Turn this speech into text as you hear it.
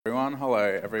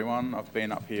everyone. I've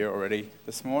been up here already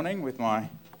this morning with my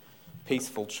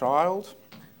peaceful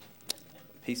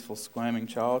squirming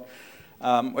child.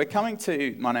 We're coming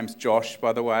to, my name's Josh,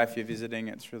 by the way, if you're visiting,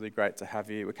 it's really great to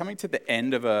have you. We're coming to the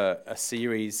end of a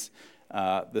series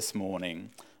this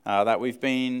morning that we've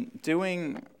been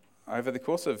doing over the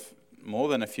course of more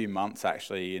than a few months,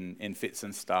 actually, in fits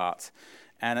and starts.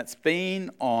 And it's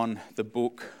been on the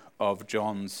book of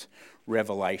John's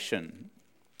Revelation.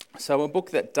 So a book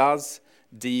that does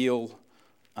deal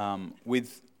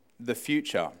with the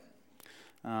future.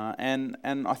 And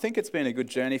I think it's been a good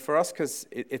journey for us because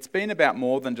it's been about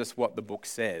more than just what the book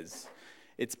says.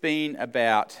 It's been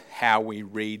about how we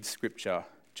read Scripture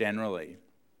generally.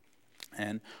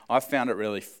 And I've found it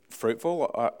really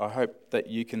fruitful. I hope that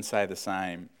you can say the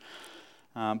same.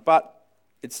 But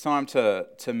it's time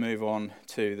to move on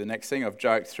to the next thing. I've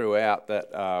joked throughout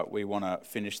that we want to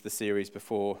finish the series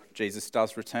before Jesus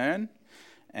does return.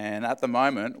 And at the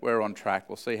moment, we're on track.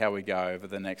 We'll see how we go over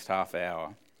the next half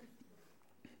hour.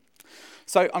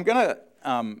 So I'm going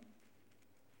to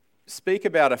speak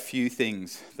about a few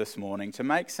things this morning to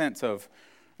make sense of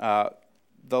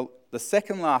the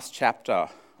second last chapter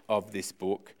of this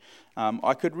book.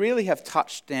 I could really have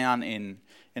touched down in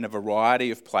a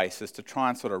variety of places to try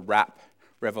and sort of wrap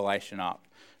Revelation up.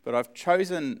 But I've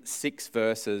chosen 6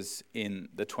 verses in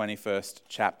the 21st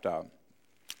chapter.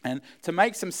 And to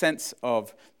make some sense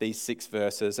of these 6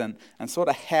 verses and sort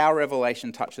of how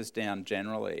Revelation touches down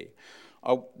generally,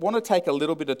 I want to take a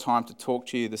little bit of time to talk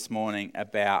to you this morning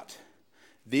about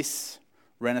this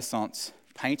Renaissance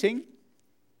painting,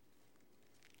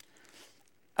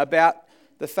 about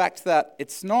the fact that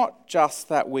it's not just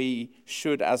that we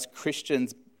should, as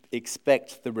Christians,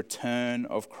 expect the return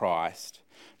of Christ,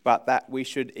 but that we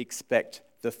should expect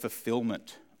the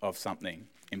fulfillment of something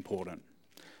important.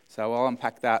 So I'll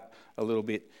unpack that a little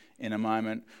bit in a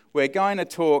moment. We're going to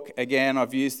talk, again,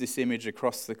 I've used this image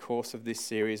across the course of this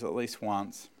series at least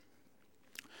once,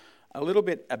 a little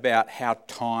bit about how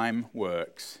time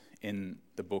works in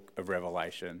the book of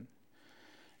Revelation.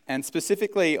 And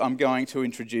specifically, I'm going to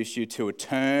introduce you to a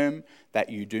term that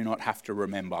you do not have to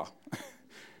remember.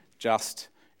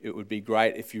 It would be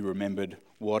great if you remembered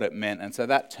what it meant. And so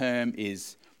that term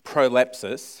is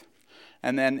prolepsis.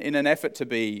 And then in an effort to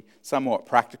be somewhat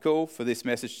practical for this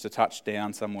message to touch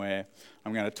down somewhere,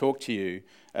 I'm going to talk to you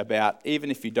about,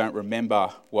 even if you don't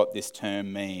remember what this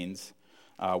term means,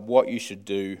 what you should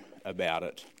do about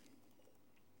it.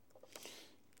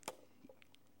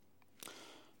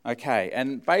 Okay,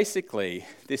 and basically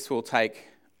this will take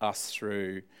us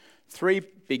through 3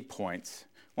 big points.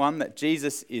 One, that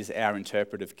Jesus is our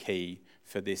interpretive key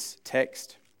for this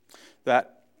text,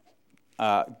 that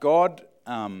God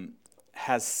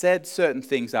has said certain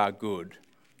things are good,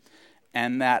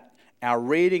 and that our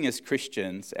reading as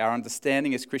Christians, our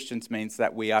understanding as Christians means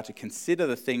that we are to consider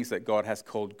the things that God has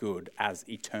called good as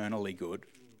eternally good.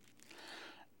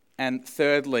 And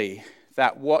thirdly,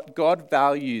 that what God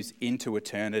values into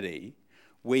eternity,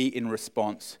 we in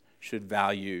response should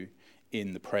value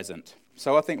in the present.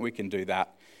 So I think we can do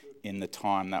that in the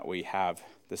time that we have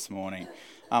this morning.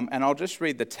 And I'll just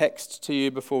read the text to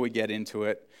you before we get into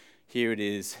it. Here it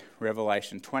is,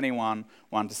 Revelation 21,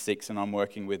 1-6, and I'm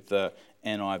working with the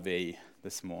NIV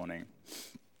this morning.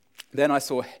 Then I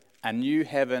saw a new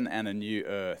heaven and a new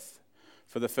earth,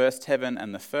 for the first heaven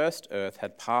and the first earth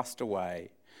had passed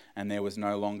away, and there was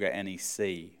no longer any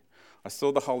sea. I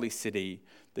saw the holy city,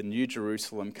 the new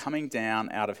Jerusalem, coming down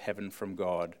out of heaven from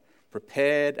God,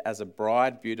 prepared as a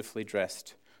bride beautifully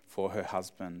dressed for her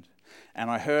husband. And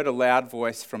I heard a loud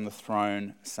voice from the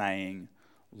throne saying,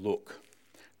 "Look,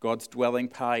 God's dwelling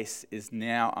place is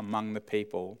now among the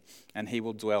people, and he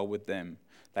will dwell with them.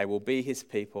 They will be his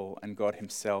people, and God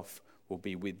himself will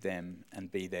be with them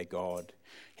and be their God.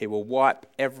 He will wipe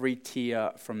every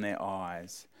tear from their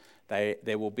eyes.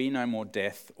 There will be no more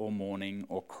death or mourning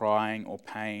or crying or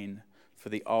pain, for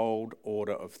the old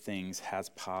order of things has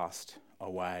passed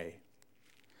away."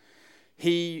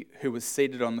 He who was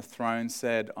seated on the throne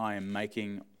said, "I am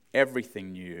making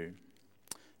everything new."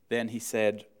 Then he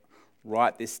said,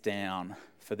 "Write this down,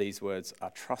 for these words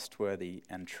are trustworthy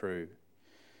and true."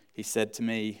 He said to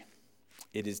me,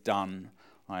 "It is done.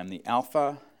 I am the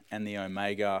Alpha and the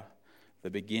Omega,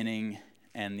 the beginning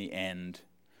and the end.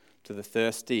 To the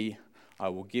thirsty I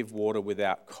will give water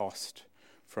without cost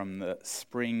from the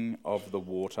spring of the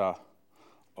water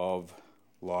of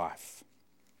life."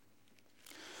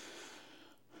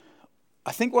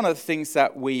 I think one of the things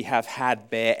that we have had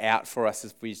bear out for us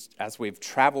as we've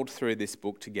travelled through this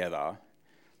book together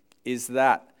is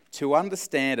that to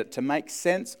understand it, to make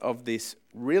sense of this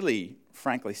really,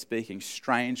 frankly speaking,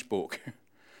 strange book,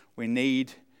 we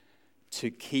need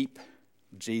to keep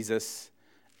Jesus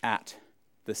at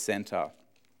the centre.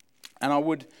 And I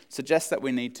would suggest that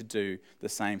we need to do the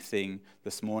same thing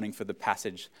this morning for the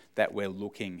passage that we're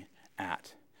looking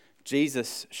at.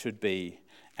 Jesus should be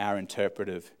our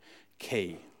interpretive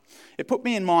key. It put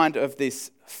me in mind of this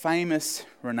famous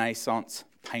Renaissance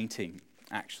painting,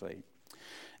 actually.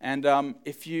 And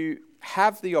if you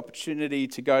have the opportunity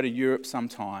to go to Europe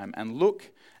sometime and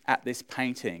look at this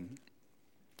painting,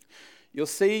 you'll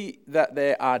see that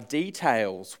there are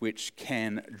details which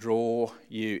can draw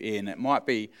you in. It might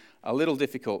be a little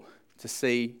difficult to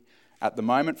see at the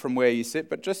moment from where you sit,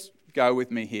 but just go with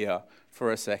me here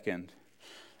for a second.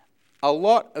 A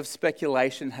lot of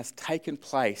speculation has taken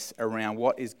place around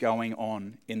what is going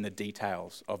on in the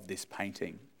details of this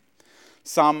painting.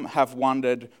 Some have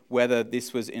wondered whether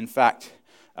this was in fact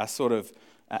a sort of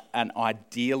an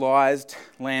idealised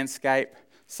landscape.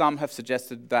 Some have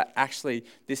suggested that actually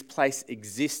this place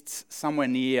exists somewhere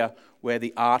near where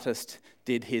the artist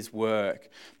did his work.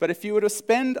 But if you were to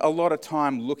spend a lot of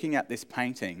time looking at this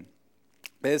painting,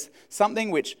 there's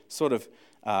something which sort of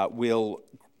will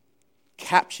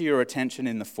capture your attention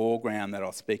in the foreground that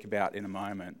I'll speak about in a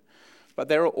moment. But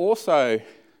there are also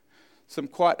some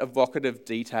quite evocative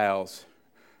details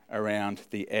around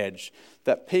the edge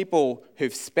that people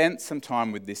who've spent some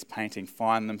time with this painting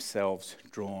find themselves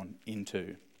drawn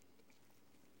into.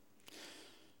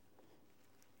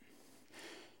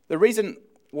 The reason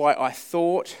why I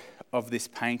thought of this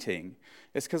painting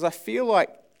is because I feel like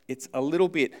it's a little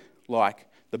bit like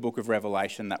the book of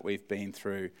Revelation that we've been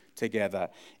through together,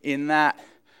 in that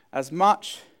as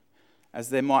much as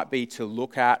there might be to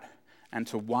look at and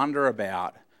to wonder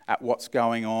about at what's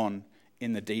going on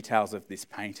in the details of this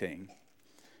painting,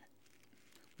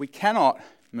 we cannot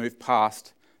move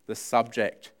past the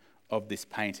subject of this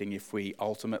painting if we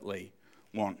ultimately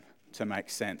want to make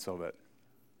sense of it.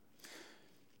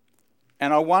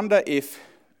 And I wonder if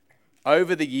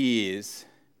over the years,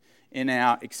 in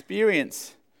our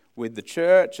experience with the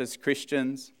church as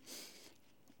Christians,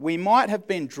 we might have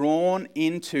been drawn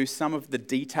into some of the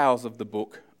details of the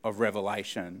book of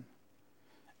Revelation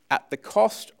at the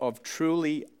cost of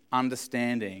truly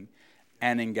understanding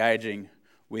and engaging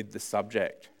with the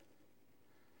subject.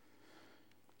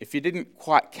 If you didn't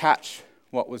quite catch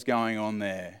what was going on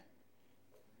there,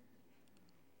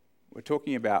 we're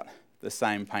talking about the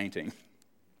same painting.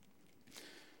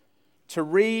 To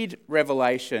read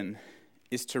Revelation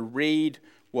is to read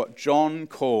what John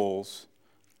calls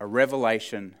a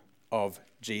revelation of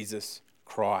Jesus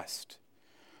Christ.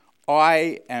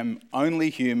 I am only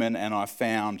human and I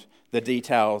found the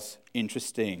details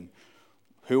interesting.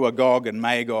 Who are Gog and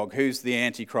Magog? Who's the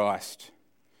Antichrist?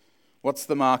 What's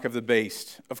the mark of the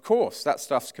beast? Of course, that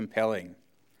stuff's compelling.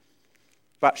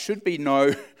 But should be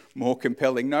no more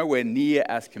compelling, nowhere near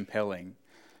as compelling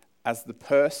as the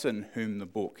person whom the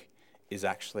book is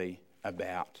actually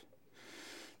about.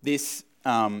 This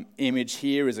image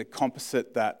here is a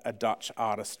composite that a Dutch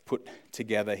artist put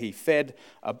together. He fed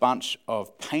a bunch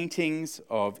of paintings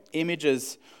of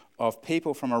images of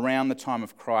people from around the time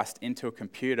of Christ into a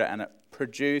computer, and it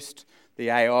produced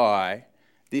the AI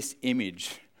this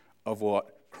image of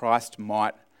what Christ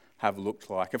might have looked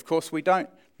like. Of course, we don't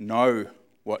know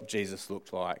what Jesus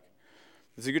looked like.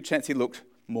 There's a good chance he looked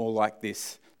more like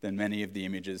this than many of the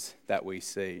images that we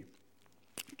see.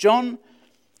 John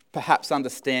perhaps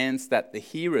understands that the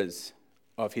hearers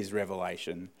of his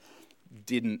revelation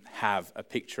didn't have a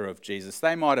picture of Jesus.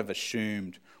 They might have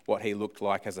assumed what he looked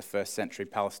like as a first century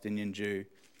Palestinian Jew.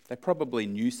 They probably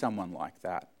knew someone like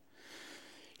that.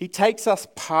 He takes us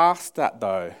past that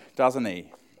though, doesn't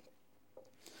he?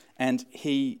 And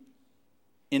he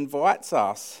invites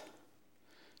us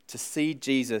to see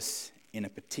Jesus in a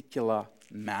particular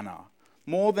manner,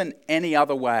 more than any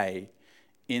other way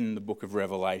in the book of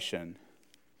Revelation.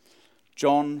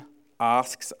 John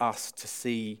asks us to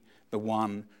see the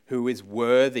one who is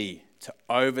worthy to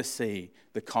oversee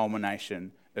the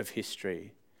culmination of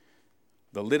history,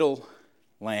 the little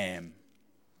lamb.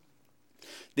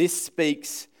 This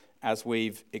speaks, as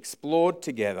we've explored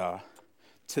together,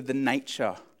 to the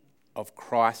nature of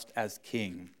Christ as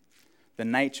King, the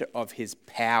nature of his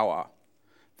power,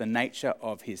 the nature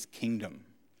of his kingdom,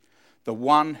 the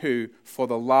one who, for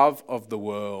the love of the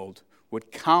world,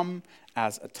 would come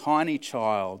as a tiny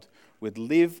child, would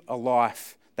live a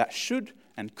life that should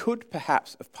and could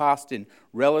perhaps have passed in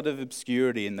relative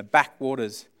obscurity in the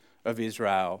backwaters of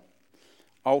Israel,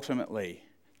 ultimately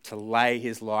to lay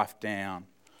his life down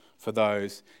for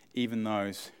those, even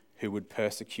those who would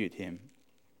persecute him.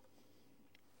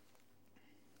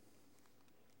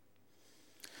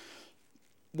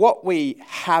 what we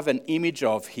have an image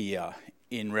of here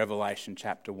in Revelation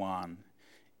chapter 1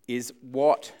 is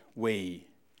what we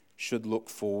should look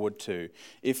forward to.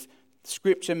 If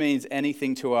Scripture means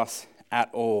anything to us at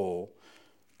all,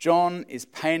 John is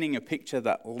painting a picture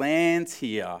that lands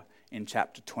here in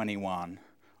chapter 21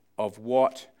 of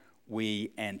what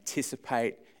we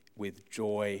anticipate with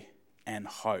joy and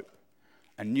hope.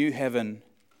 A new heaven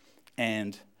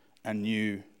and a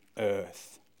new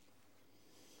earth.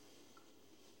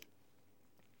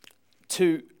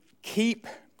 To keep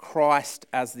Christ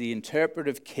as the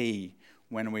interpretive key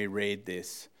when we read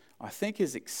this, I think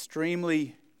is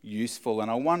extremely useful, and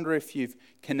I wonder if you've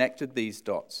connected these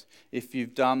dots. If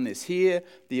you've done this. Here,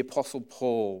 the Apostle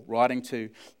Paul, writing to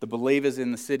the believers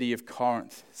in the city of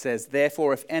Corinth, says,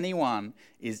 "Therefore, if anyone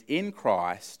is in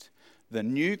Christ, the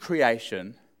new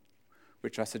creation,"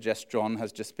 which I suggest John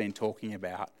has just been talking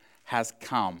about, "has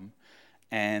come,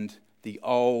 and the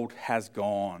old has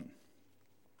gone."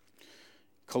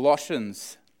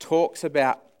 Colossians talks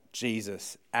about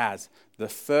Jesus as the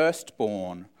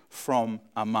firstborn from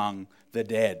among the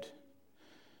dead.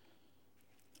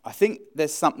 I think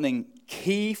there's something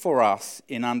key for us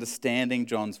in understanding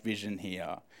John's vision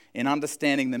here, in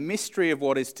understanding the mystery of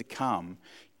what is to come,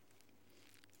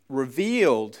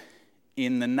 revealed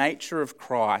in the nature of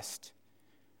Christ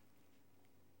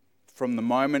from the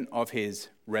moment of his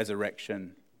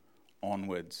resurrection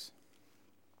onwards.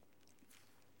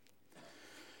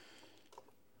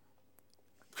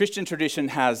 Christian tradition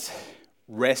has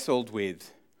wrestled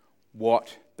with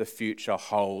what the future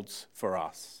holds for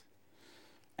us.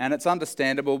 And it's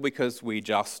understandable because we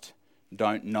just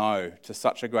don't know to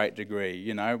such a great degree.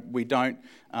 You know, we don't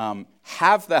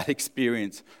have that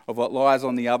experience of what lies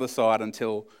on the other side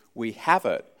until we have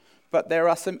it. But there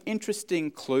are some interesting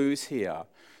clues here.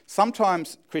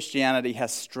 Sometimes Christianity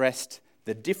has stressed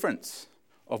the difference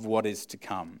of what is to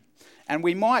come. And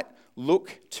we might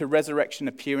look to resurrection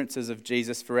appearances of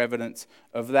Jesus for evidence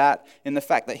of that in the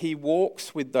fact that he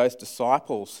walks with those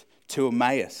disciples to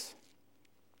Emmaus.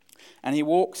 And he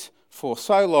walks for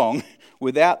so long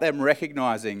without them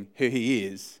recognizing who he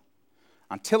is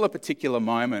until a particular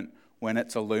moment when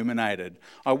it's illuminated.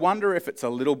 I wonder if it's a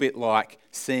little bit like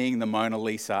seeing the Mona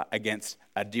Lisa against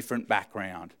a different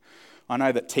background. I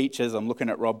know that teachers, I'm looking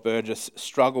at Rob Burgess,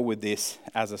 struggle with this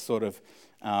as a sort of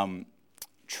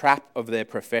trap of their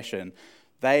profession.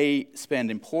 They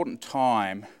spend important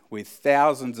time with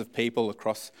thousands of people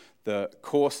across the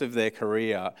course of their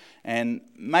career, and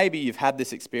maybe you've had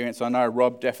this experience. I know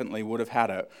Rob definitely would have had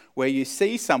it, where you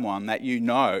see someone that you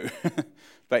know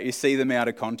but you see them out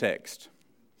of context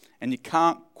and you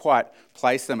can't quite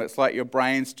place them. It's like your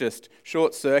brain's just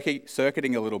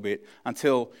short-circuiting a little bit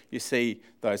until you see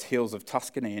those hills of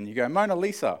Tuscany and you go, "Mona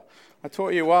Lisa, I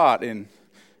taught you art in..."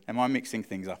 Am I mixing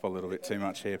things up a little bit too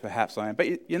much here? Perhaps I am.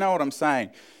 But you know what I'm saying.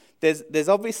 There's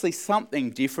obviously something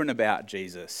different about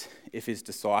Jesus if his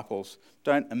disciples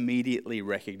don't immediately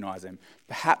recognize him.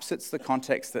 Perhaps it's the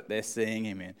context that they're seeing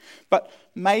him in. But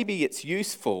maybe it's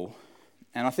useful,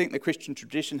 and I think the Christian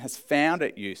tradition has found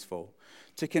it useful,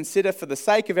 to consider, for the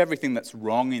sake of everything that's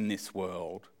wrong in this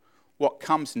world, what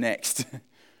comes next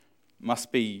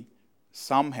must be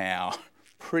somehow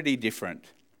pretty different.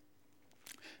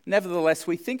 Nevertheless,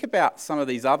 we think about some of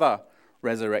these other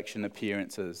resurrection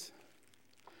appearances.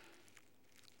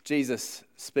 Jesus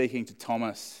speaking to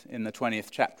Thomas in the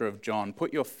 20th chapter of John,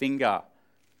 "Put your finger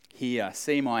here,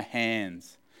 see my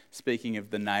hands," speaking of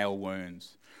the nail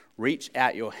wounds. "Reach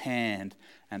out your hand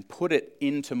and put it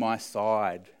into my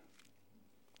side."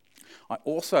 I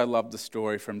also love the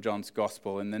story from John's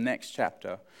Gospel in the next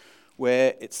chapter,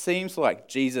 where it seems like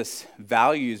Jesus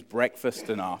values breakfast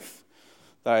enough,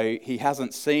 though he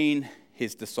hasn't seen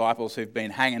his disciples who've been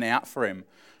hanging out for him.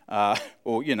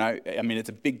 It's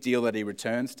a big deal that he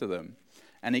returns to them.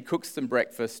 And he cooks them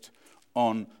breakfast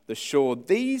on the shore.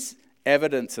 These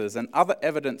evidences and other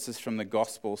evidences from the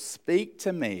gospel speak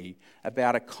to me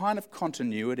about a kind of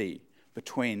continuity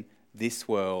between this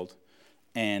world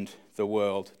and the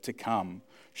world to come.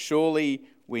 Surely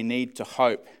we need to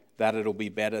hope that it'll be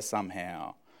better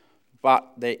somehow.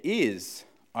 But there is,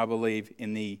 I believe,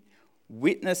 in the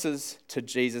witnesses to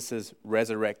Jesus'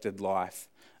 resurrected life,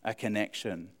 a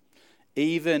connection.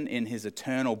 Even in his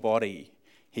eternal body,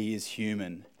 he is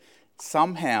human.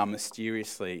 Somehow,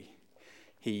 mysteriously,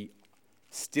 he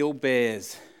still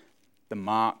bears the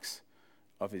marks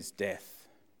of his death.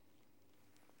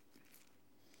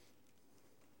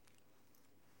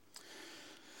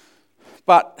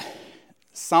 But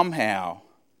somehow,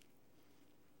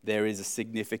 there is a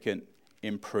significant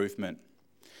improvement.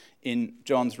 In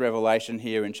John's revelation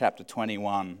here in chapter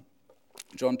 21,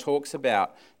 John talks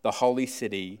about the holy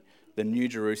city, the New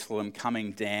Jerusalem,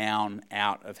 coming down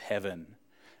out of heaven.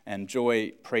 And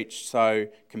Joy preached so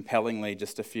compellingly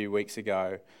just a few weeks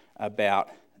ago about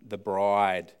the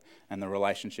bride and the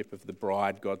relationship of the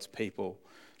bride, God's people,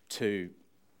 to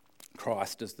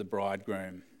Christ as the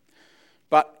bridegroom.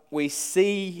 But we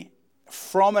see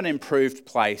from an improved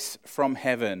place, from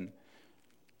heaven,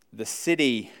 the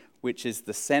city, which is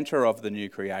the centre of the new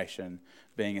creation,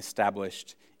 being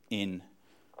established in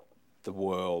the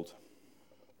world.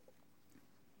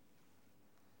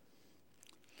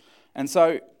 And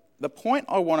so the point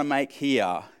I want to make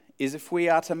here is, if we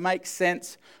are to make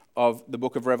sense of the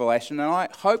book of Revelation, and I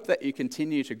hope that you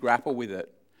continue to grapple with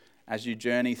it as you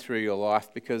journey through your life,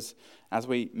 because as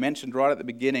we mentioned right at the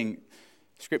beginning,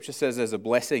 Scripture says there's a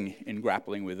blessing in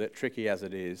grappling with it, tricky as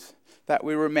it is, that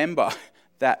we remember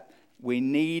that we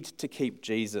need to keep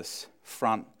Jesus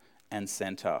front and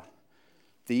centre.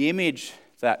 The image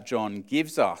that John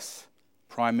gives us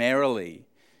primarily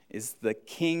is the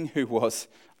king who was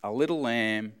a little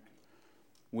lamb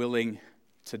willing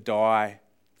to die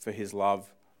for his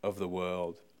love of the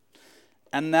world.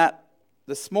 And that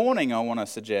this morning I want to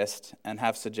suggest, and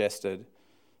have suggested,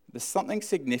 there's something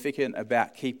significant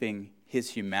about keeping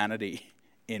his humanity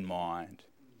in mind.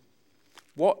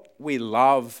 What we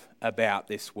love about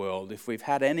this world, if we've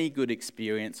had any good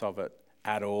experience of it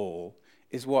at all,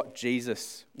 is what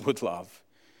Jesus would love.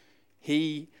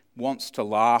 He wants to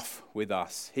laugh with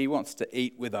us. He wants to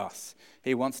eat with us.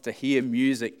 He wants to hear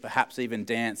music, perhaps even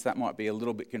dance. That might be a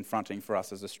little bit confronting for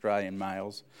us as Australian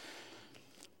males.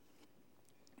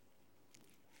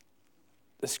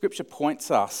 The Scripture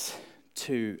points us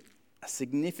to a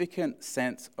significant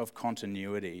sense of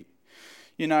continuity.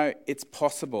 You know, it's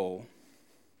possible,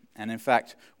 and in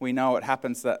fact, we know it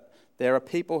happens, that there are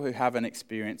people who have an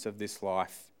experience of this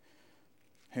life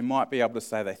who might be able to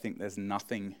say they think there's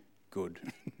nothing good.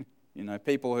 You know,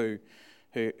 people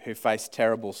who face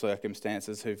terrible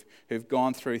circumstances, who've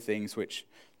gone through things which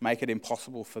make it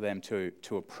impossible for them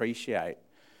to appreciate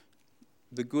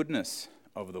the goodness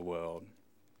of the world.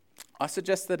 I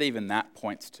suggest that even that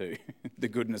points to the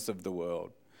goodness of the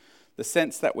world. The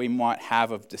sense that we might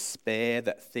have of despair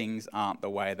that things aren't the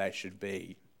way they should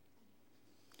be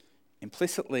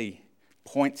implicitly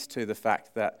points to the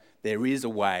fact that there is a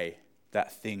way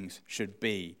that things should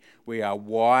be. We are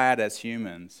wired as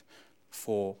humans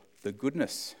for the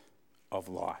goodness of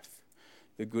life,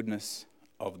 the goodness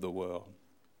of the world.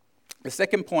 The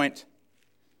second point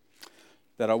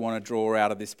that I want to draw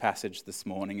out of this passage this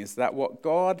morning is that what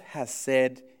God has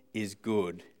said is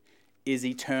good, is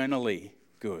eternally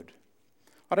good.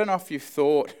 I don't know if you've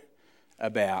thought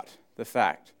about the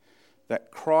fact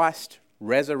that Christ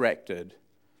resurrected,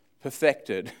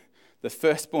 perfected, the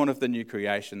firstborn of the new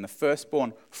creation, the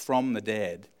firstborn from the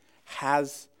dead,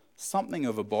 has something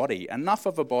of a body, enough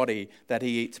of a body that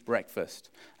he eats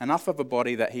breakfast, enough of a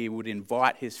body that he would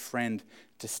invite his friend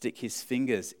to stick his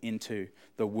fingers into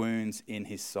the wounds in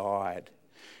his side.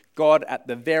 God, at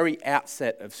the very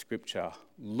outset of Scripture,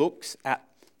 looks at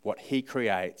what he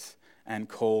creates and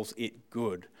calls it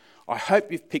good. I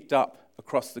hope you've picked up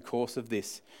across the course of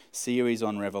this series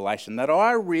on Revelation that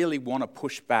I really want to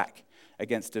push back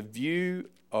against a view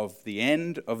of the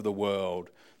end of the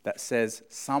world that says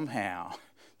somehow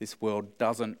this world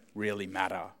doesn't really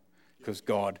matter because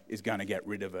God is going to get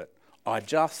rid of it. I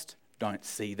just don't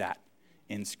see that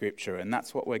in Scripture, and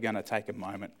that's what we're going to take a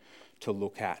moment to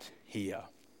look at here.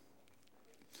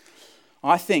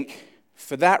 I think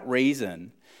for that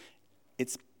reason,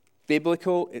 it's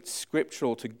biblical, it's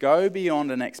scriptural to go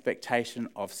beyond an expectation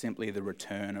of simply the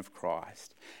return of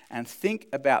Christ and think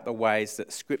about the ways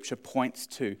that Scripture points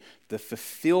to the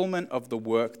fulfillment of the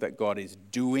work that God is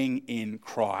doing in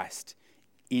Christ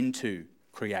into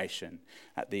creation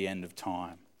at the end of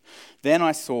time. Then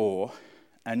I saw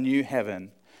a new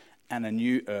heaven and a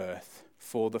new earth,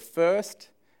 for the first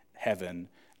heaven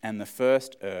and the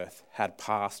first earth had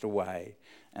passed away,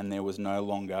 and there was no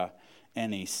longer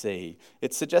any sea.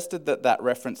 It's suggested that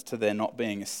reference to there not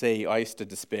being a sea, I used to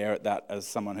despair at that as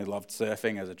someone who loved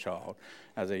surfing as a child,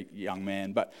 as a young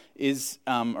man, but is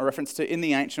a reference to, in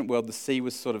the ancient world, the sea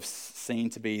was sort of seen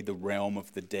to be the realm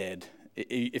of the dead.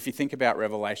 If you think about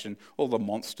Revelation, all the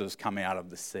monsters come out of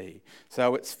the sea.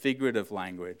 So it's figurative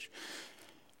language.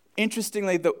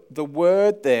 Interestingly, the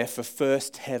word there for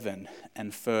first heaven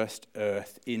and first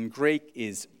earth in Greek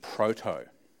is proto.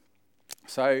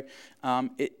 So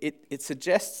it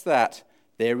suggests that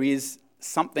there is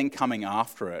something coming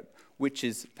after it, which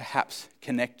is perhaps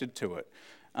connected to it.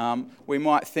 We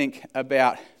might think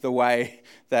about the way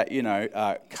that,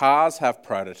 cars have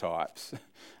prototypes.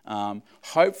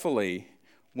 Hopefully,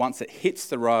 once it hits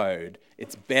the road,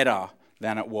 it's better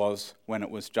than it was when it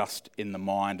was just in the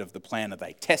mind of the planner.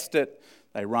 They test it,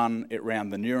 they run it around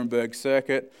the Nuremberg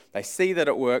circuit, they see that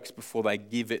it works before they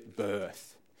give it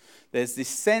birth. There's this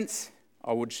sense,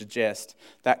 I would suggest,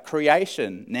 that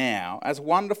creation now, as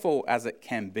wonderful as it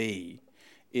can be,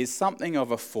 is something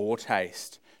of a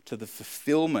foretaste to the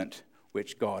fulfillment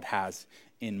which God has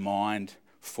in mind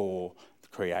for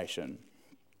creation.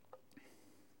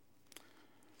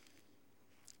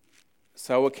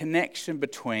 So a connection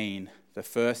between the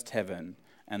first heaven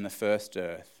and the first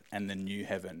earth and the new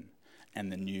heaven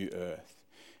and the new earth.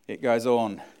 It goes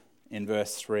on in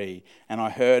verse 3, "And I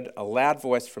heard a loud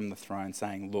voice from the throne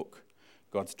saying, 'Look,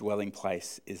 God's dwelling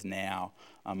place is now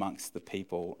amongst the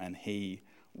people, and he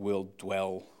will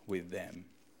dwell with them.'"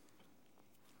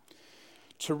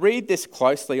 To read this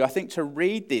closely, I think to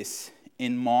read this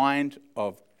in mind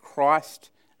of Christ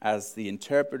as the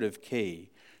interpretive key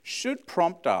should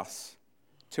prompt us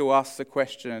to ask the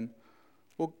question,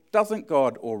 well, doesn't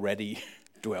God already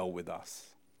dwell with us?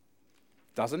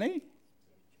 Doesn't he?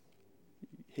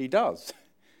 He does.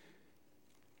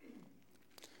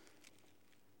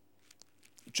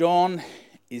 John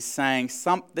is saying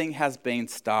something has been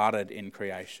started in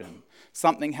creation.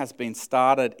 Something has been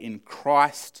started in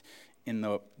Christ, in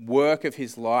the work of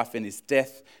his life, in his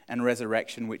death and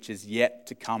resurrection, which is yet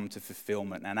to come to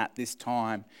fulfillment. And at this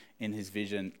time in his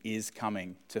vision is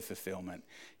coming to fulfillment.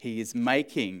 He is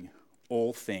making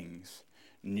all things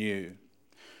new.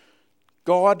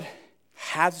 God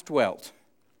has dwelt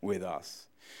with us.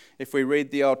 If we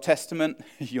read the Old Testament,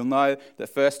 you'll know that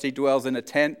first he dwells in a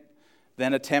tent,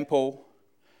 then a temple,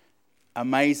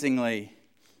 amazingly,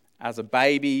 as a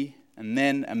baby, and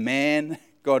then a man.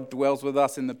 God dwells with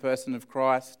us in the person of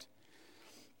Christ.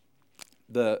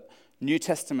 The New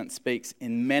Testament speaks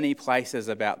in many places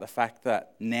about the fact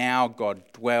that now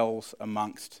God dwells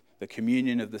amongst the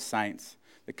communion of the saints,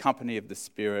 the company of the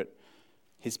Spirit,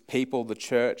 his people, the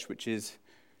church, which is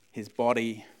his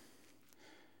body.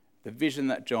 The vision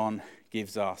that John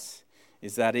gives us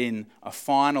is that in a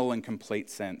final and complete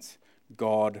sense,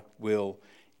 God will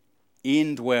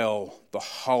indwell the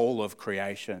whole of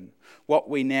creation. What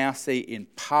we now see in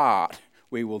part,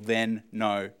 we will then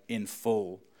know in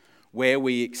full, where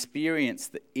we experience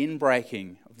the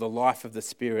inbreaking of the life of the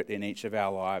Spirit in each of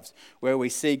our lives, where we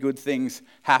see good things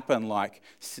happen, like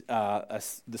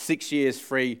the 6 years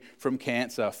free from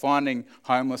cancer, finding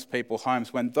homeless people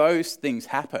homes. When those things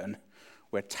happen,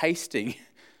 we're tasting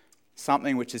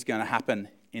something which is going to happen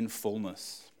in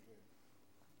fullness.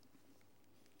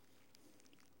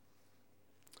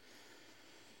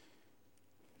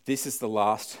 This is the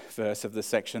last verse of the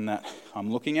section that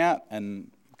I'm looking at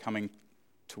and coming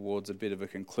towards a bit of a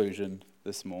conclusion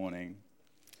this morning.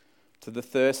 To the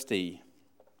thirsty,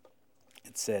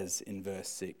 it says in verse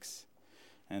 6,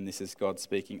 and this is God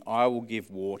speaking, "I will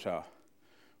give water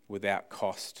without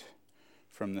cost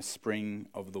from the spring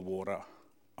of the water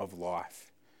of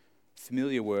life."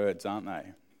 Familiar words, aren't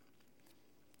they?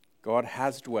 God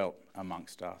has dwelt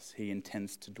amongst us. He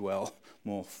intends to dwell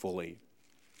more fully.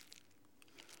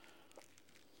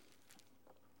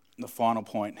 The final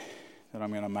point that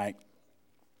I'm going to make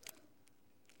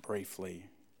briefly.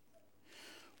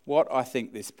 What I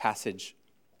think this passage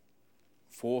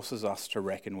forces us to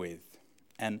reckon with,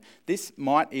 and this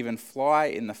might even fly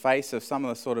in the face of some of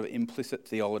the sort of implicit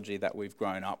theology that we've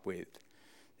grown up with.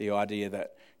 The idea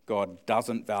that God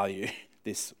doesn't value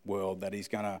this world, that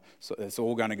it's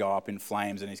all going to go up in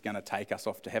flames and he's going to take us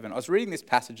off to heaven. I was reading this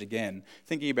passage again,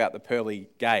 thinking about the pearly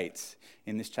gates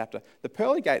in this chapter. The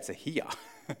pearly gates are here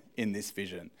in this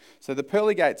vision. So the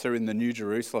pearly gates are in the New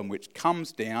Jerusalem, which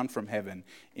comes down from heaven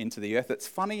into the earth. It's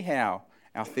funny how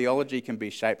our theology can be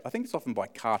shaped. I think it's often by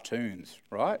cartoons,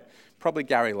 right? Probably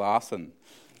Gary Larson.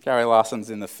 Gary Larson's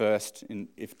in the first,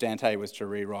 if Dante was to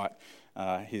rewrite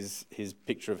his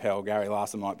picture of hell, Gary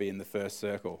Larson might be in the first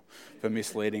circle for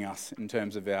misleading us in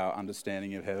terms of our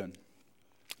understanding of heaven.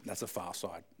 That's a Far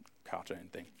Side cartoon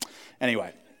thing.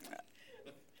 Anyway,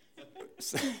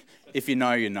 if you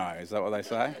know, you know. Is that what they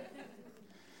say?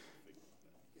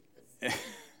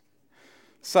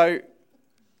 So,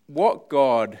 what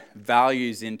God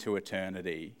values into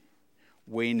eternity,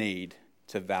 we need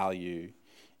to value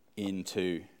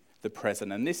into the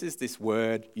present. And this is this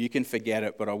word, you can forget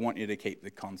it, but I want you to keep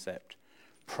the concept.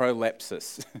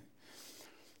 Prolepsis.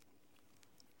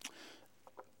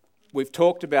 We've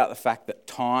talked about the fact that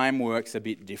time works a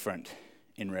bit different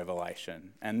in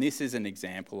Revelation, and this is an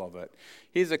example of it.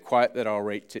 Here's a quote that I'll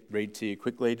read to you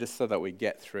quickly, just so that we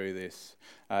get through this.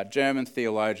 A German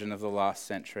theologian of the last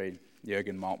century,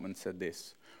 Jürgen Moltmann, said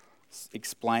this,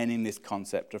 explaining this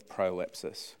concept of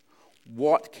prolepsis.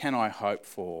 what can I hope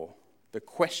for? The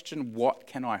question, what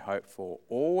can I hope for,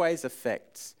 always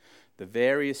affects the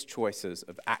various choices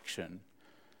of action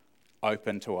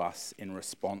open to us in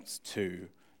response to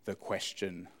the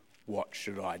question, what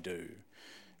should I do?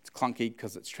 It's clunky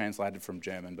because it's translated from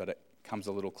German, but it comes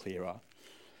a little clearer.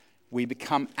 We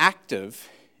become active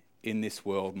in this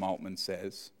world, Moltmann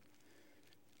says,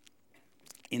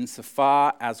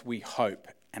 insofar as we hope,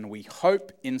 and we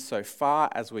hope insofar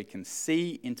as we can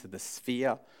see into the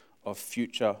sphere of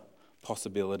future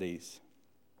possibilities.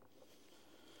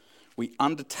 We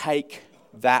undertake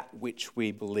that which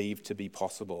we believe to be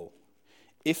possible.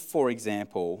 If, for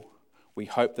example, we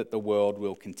hope that the world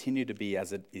will continue to be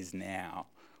as it is now,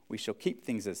 we shall keep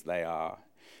things as they are.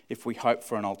 If we hope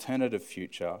for an alternative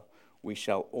future, we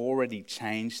shall already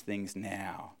change things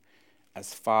now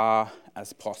as far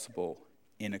as possible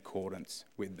in accordance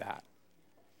with that.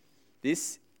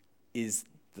 This is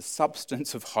the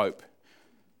substance of hope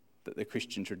that the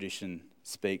Christian tradition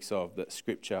speaks of, that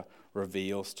Scripture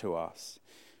reveals to us.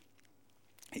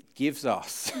 It gives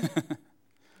us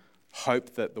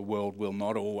hope that the world will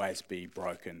not always be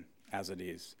broken as it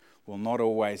is, will not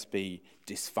always be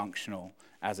dysfunctional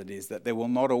as it is, that there will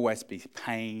not always be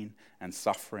pain and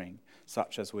suffering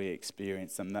such as we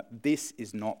experience them, that this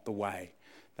is not the way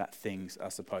that things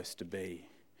are supposed to be.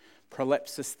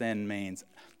 Prolepsis then means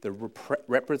the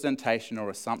representation or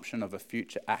assumption of a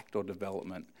future act or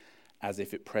development as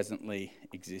if it presently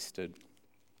existed.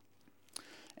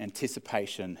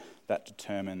 Anticipation that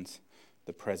determines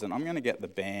the present. I'm going to get the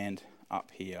band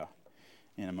up here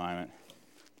in a moment.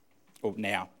 Or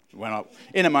now.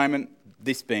 In a moment,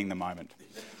 this being the moment.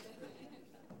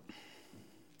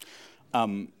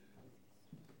 We're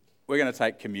going to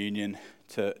take communion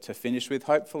to finish with.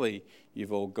 Hopefully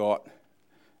you've all got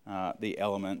the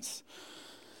elements.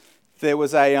 There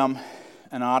was an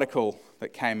article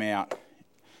that came out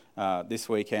this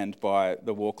weekend by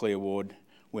the Walkley Award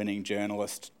winning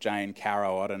journalist Jane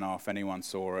Caro. I don't know if anyone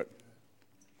saw it.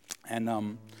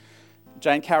 And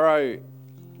Jane Caro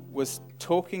was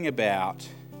talking about,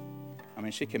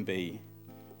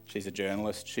 she's a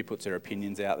journalist, she puts her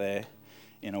opinions out there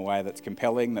in a way that's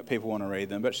compelling, that people want to read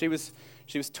them. But she was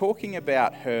talking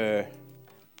about her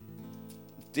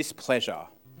displeasure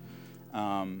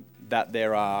that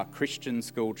there are Christian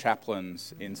school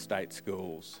chaplains in state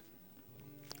schools.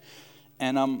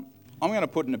 And I'm going to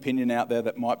put an opinion out there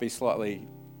that might be slightly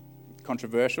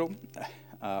controversial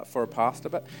for a pastor,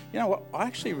 but you know what? I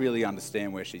actually really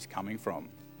understand where she's coming from.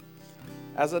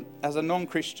 As a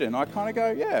non-Christian, I kind of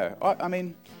go, yeah. I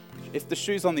mean, if the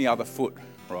shoe's on the other foot,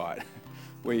 right?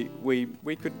 We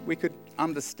could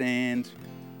understand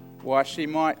why she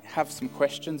might have some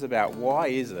questions about why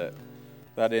is it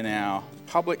that in our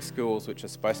public schools, which are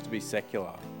supposed to be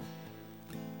secular,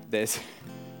 there's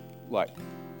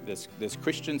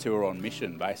Christians who are on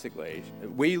mission, basically.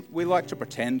 We like to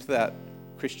pretend that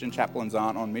Christian chaplains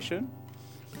aren't on mission,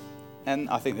 and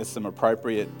I think there's some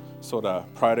appropriate sort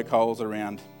of protocols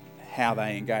around how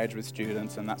they engage with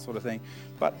students and that sort of thing.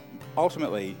 But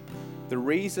ultimately, the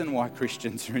reason why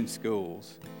Christians are in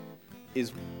schools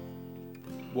is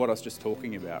what I was just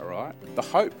talking about, right? The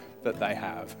hope that they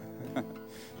have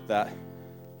that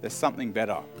there's something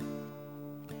better.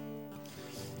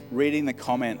 Reading the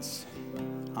comments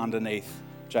underneath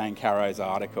Jane Caro's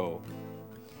article,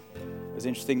 it was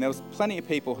interesting. There was plenty of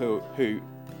people who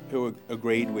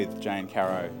agreed with Jane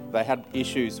Caro. They had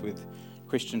issues with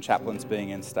Christian chaplains being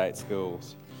in state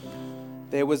schools.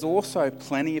 There was also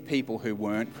plenty of people who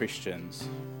weren't Christians,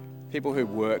 people who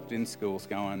worked in schools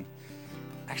going,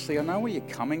 actually, I know where you're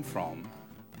coming from,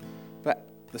 but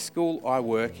the school I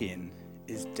work in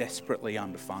is desperately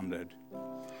underfunded.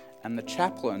 And the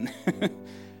chaplain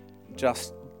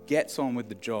just gets on with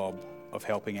the job of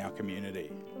helping our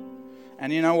community.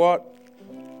 And you know what?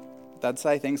 They'd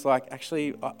say things like,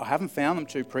 actually, I haven't found them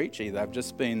too preachy. They've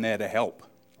just been there to help.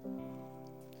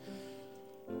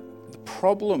 The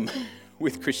problem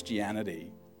with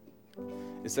Christianity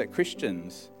is that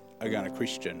Christians are going to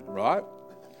Christian, right?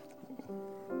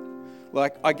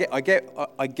 Like, I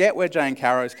get where Jane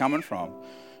Caro's coming from.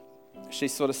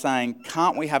 She's sort of saying,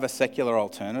 can't we have a secular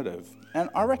alternative? And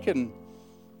I reckon,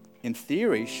 in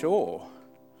theory, sure.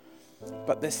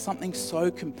 But there's something so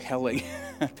compelling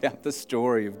about the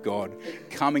story of God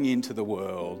coming into the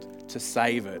world to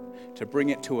save it, to bring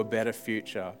it to a better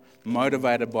future,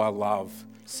 motivated by love,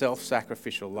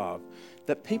 self-sacrificial love,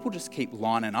 that people just keep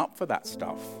lining up for that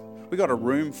stuff. We got a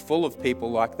room full of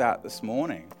people like that this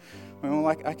morning. And we're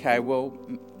like, okay, well,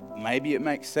 maybe it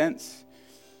makes sense,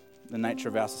 the nature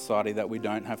of our society, that we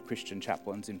don't have Christian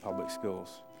chaplains in public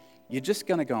schools. you're just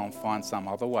going to go and find some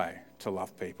other way to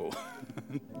love people.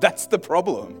 That's the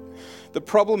problem. The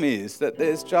problem is that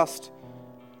there's just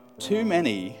too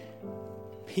many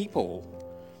people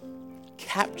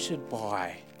captured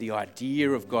by the idea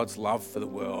of God's love for the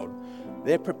world.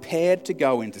 They're prepared to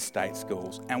go into state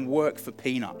schools and work for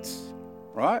peanuts,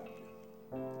 right?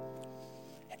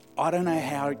 I don't know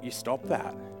how you stop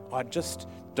that. I just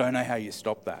don't know how you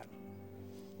stop that.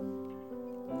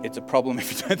 It's a problem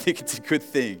if you don't think it's a good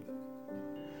thing.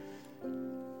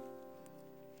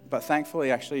 But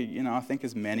thankfully, actually, I think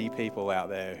there's many people out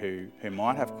there who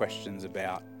might have questions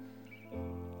about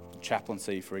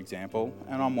chaplaincy, for example,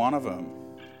 and I'm one of them.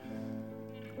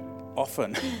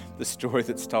 Often the story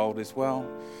that's told is, well,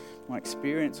 my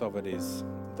experience of it is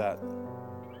that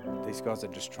these guys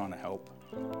are just trying to help.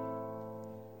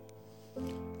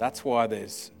 That's why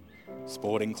there's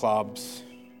sporting clubs,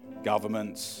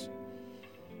 governments,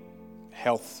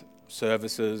 health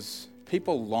services,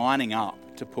 people lining up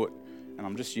to put, and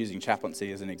I'm just using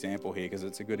chaplaincy as an example here because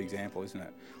it's a good example, isn't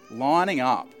it? Lining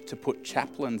up to put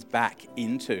chaplains back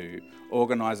into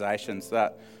organisations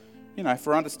that,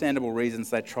 for understandable reasons,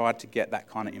 they tried to get that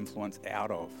kind of influence out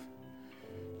of.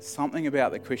 Something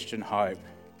about the Christian hope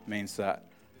means that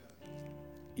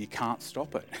you can't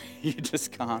stop it. You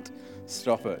just can't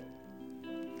stop it.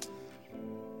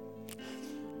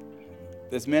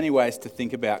 There's many ways to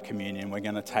think about communion. We're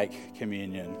going to take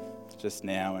communion just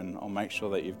now, and I'll make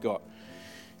sure that you've got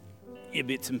your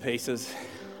bits and pieces.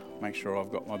 Make sure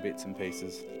I've got my bits and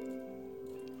pieces.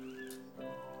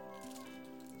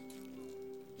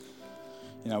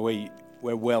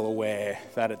 We're well aware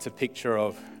that it's a picture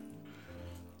of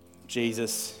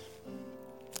Jesus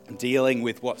dealing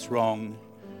with what's wrong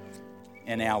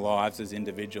in our lives as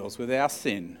individuals, with our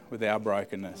sin, with our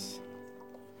brokenness.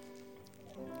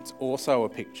 It's also a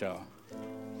picture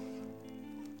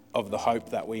of the hope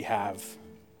that we have.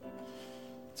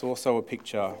 It's also a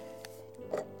picture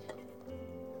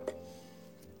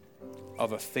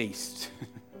of a feast.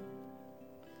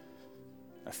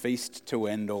 A feast to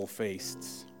end all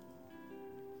feasts,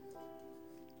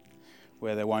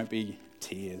 where there won't be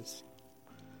tears,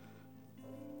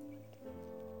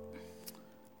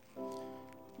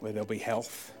 where there'll be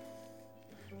health,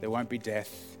 there won't be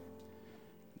death,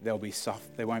 there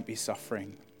won't be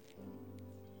suffering.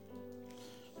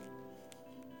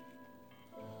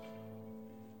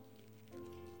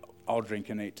 I'll drink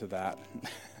and eat to that.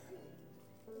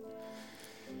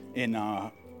 In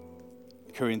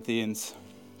Corinthians,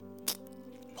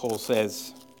 Paul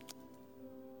says,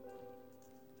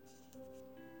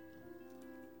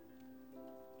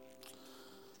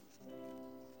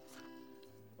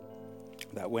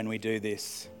 that when we do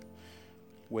this,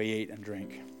 we eat and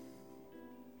drink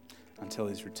until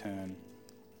his return.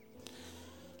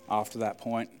 After that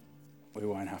point, we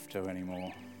won't have to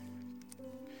anymore,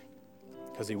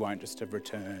 because he won't just have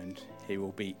returned, he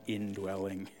will be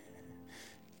indwelling.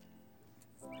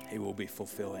 He will be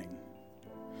fulfilling.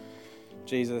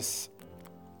 Jesus,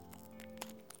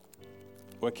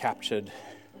 we're captured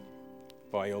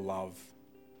by your love.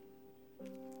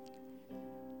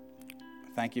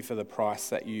 Thank you for the price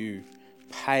that you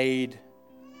paid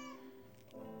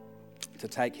to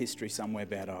take history somewhere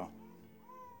better.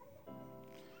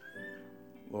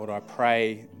 Lord, I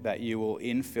pray that you will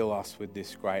infill us with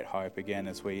this great hope again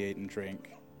as we eat and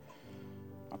drink.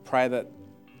 I pray that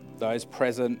those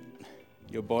present,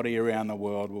 your body around the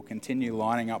world, will continue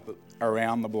lining up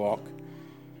around the block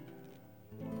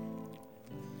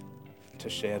to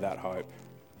share that hope.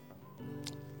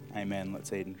 Amen.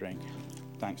 Let's eat and drink.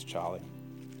 Thanks, Charlie.